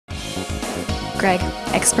Greg,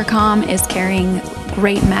 Expercom is carrying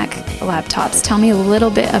great Mac laptops. Tell me a little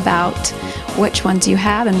bit about which ones you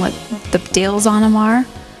have and what the deals on them are.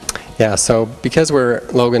 Yeah, so because we're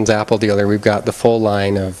Logan's Apple dealer, we've got the full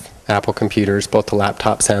line of Apple computers, both the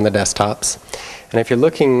laptops and the desktops. And if you're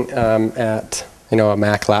looking at a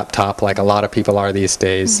Mac laptop, like a lot of people are these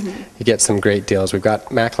days, you get some great deals. We've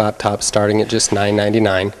got Mac laptops starting at just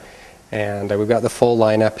 $9.99, and we've got the full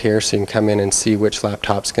lineup here, so you can come in and see which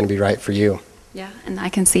laptop's going to be right for you. Yeah, and I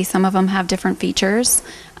can see some of them have different features.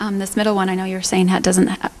 This middle one, I know you're saying doesn't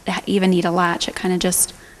even need a latch. It kind of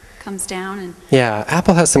just comes down. And yeah,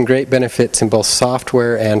 Apple has some great benefits in both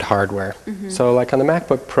software and hardware. So like on the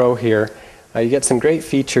MacBook Pro here, you get some great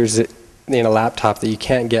features in a laptop that you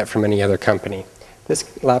can't get from any other company.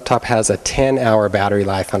 This laptop has a 10-hour battery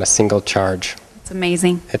life on a single charge. It's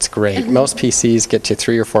amazing. It's great. Most PCs get you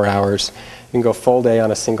 3 or 4 hours. You can go full day on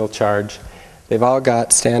a single charge. They've all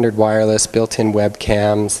got standard wireless, built-in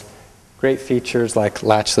webcams, great features like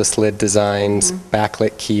latchless lid designs,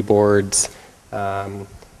 backlit keyboards, and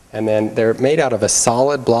then they're made out of a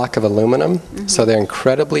solid block of aluminum, so they're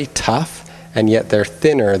incredibly tough, and yet they're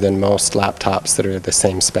thinner than most laptops that are the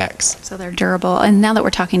same specs. So they're durable. And now that we're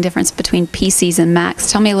talking difference between PCs and Macs,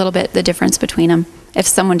 tell me a little bit the difference between them, if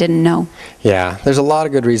someone didn't know. Yeah, there's a lot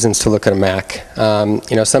of good reasons to look at a Mac.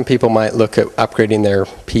 Some people might look at upgrading their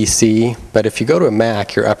PC, but if you go to a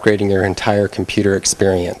Mac, you're upgrading your entire computer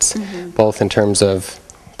experience, both in terms of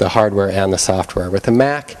the hardware and the software. With a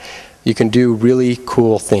Mac, you can do really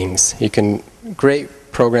cool things. Great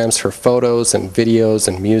programs for photos and videos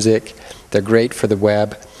and music. They're great for the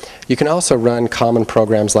web. You can also run common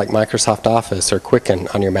programs like Microsoft Office or Quicken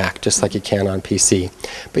on your Mac, just like you can on PC.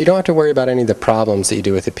 But you don't have to worry about any of the problems that you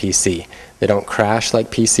do with a PC. They don't crash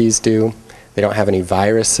like PCs do. They don't have any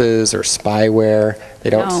viruses or spyware. They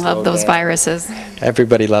don't love those viruses.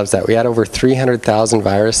 Everybody loves that. We had over 300,000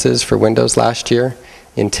 viruses for Windows last year.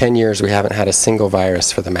 In 10 years, we haven't had a single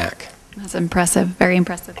virus for the Mac. That's impressive, very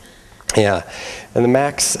impressive. Yeah, and the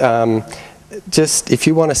Macs, just if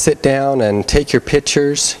you want to sit down and take your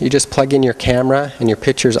pictures, you just plug in your camera and your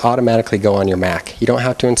pictures automatically go on your Mac. You don't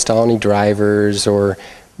have to install any drivers or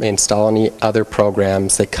install any other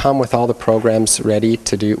programs. They come with all the programs ready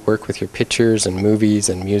to work with your pictures and movies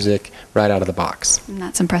and music right out of the box. And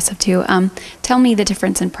that's impressive too. Tell me the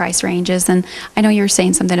difference in price ranges. And I know you were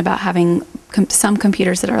saying something about having some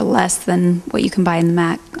computers that are less than what you can buy in the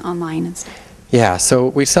Mac online and stuff. Yeah, so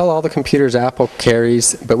we sell all the computers Apple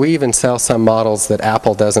carries, but we even sell some models that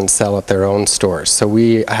Apple doesn't sell at their own stores. So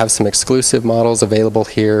we have some exclusive models available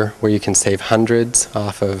here where you can save hundreds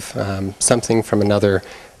off of something from another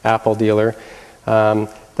Apple dealer. The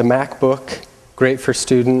MacBook, great for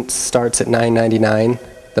students, starts at $9.99.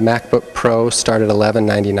 The MacBook Pro start at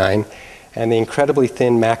 $11.99. And the incredibly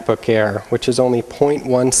thin MacBook Air, which is only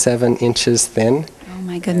 0.17 inches thin. Oh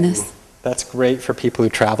my goodness. That's great for people who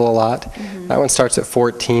travel a lot. That one starts at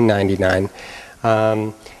 $14.99.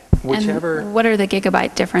 And what are the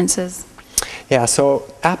gigabyte differences? Yeah, so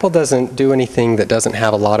Apple doesn't do anything that doesn't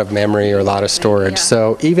have a lot of memory or a lot of storage.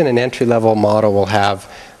 So even an entry-level model will have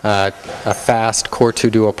a fast Core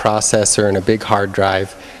 2 Duo processor and a big hard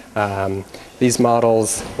drive. These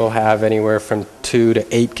models will have anywhere from 2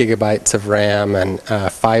 to 8 gigabytes of RAM and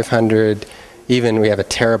 500, even we have a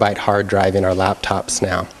terabyte hard drive in our laptops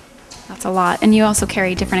now. That's a lot. And you also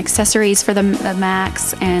carry different accessories for the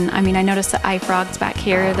Macs. And I mean, I noticed the iFrogs back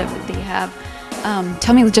here that you have.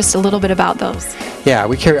 Tell me just a little bit about those. Yeah,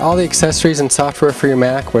 we carry all the accessories and software for your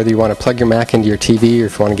Mac, whether you want to plug your Mac into your TV or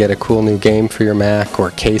if you want to get a cool new game for your Mac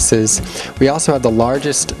or cases. We also have the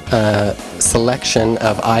largest selection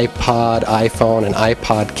of iPod, iPhone, and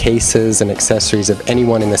iPod cases and accessories of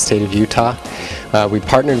anyone in the state of Utah. We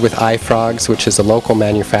partnered with iFrogs, which is a local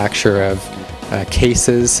manufacturer of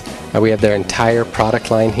cases. We have their entire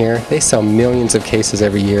product line here. They sell millions of cases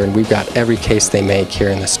every year, and we've got every case they make here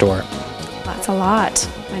in the store. That's a lot.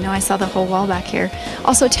 I know I saw the whole wall back here.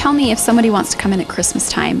 Also, tell me if somebody wants to come in at Christmas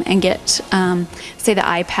time and get, say, the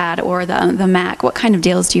iPad or the Mac, what kind of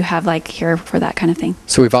deals do you have like here for that kind of thing?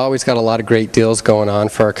 So we've always got a lot of great deals going on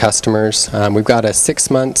for our customers. We've got a 6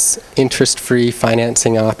 months interest-free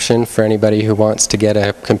financing option for anybody who wants to get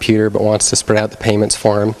a computer but wants to spread out the payments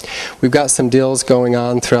for them. We've got some deals going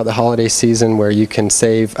on throughout the holiday season where you can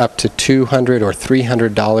save up to $200 or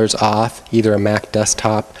 $300 off either a Mac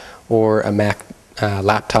desktop or a Mac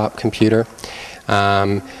laptop computer.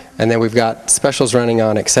 And then we've got specials running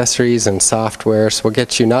on accessories and software, so we'll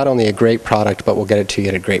get you not only a great product, but we'll get it to you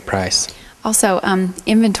at a great price. Also,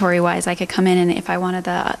 inventory-wise, I could come in and if I wanted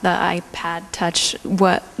the iPad Touch,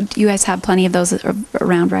 you guys have plenty of those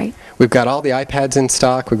around, right? We've got all the iPads in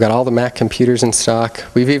stock. We've got all the Mac computers in stock.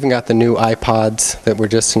 We've even got the new iPods that were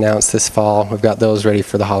just announced this fall. We've got those ready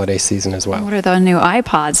for the holiday season as well. What are the new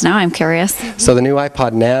iPods? Now I'm curious. So the new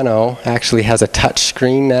iPod Nano actually has a touch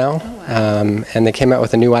screen now. And they came out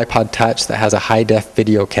with a new iPod Touch that has a high-def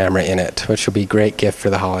video camera in it, which will be a great gift for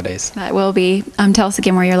the holidays. That will be. Tell us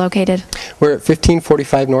again where you're located. We're at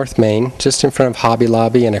 1545 North Main, just in front of Hobby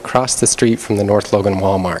Lobby and across the street from the North Logan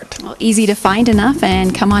Walmart. Well, easy to find enough,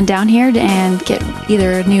 and come on down here and get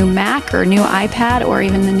either a new Mac or new iPad or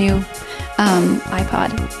even the new iPod.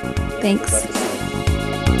 Thanks.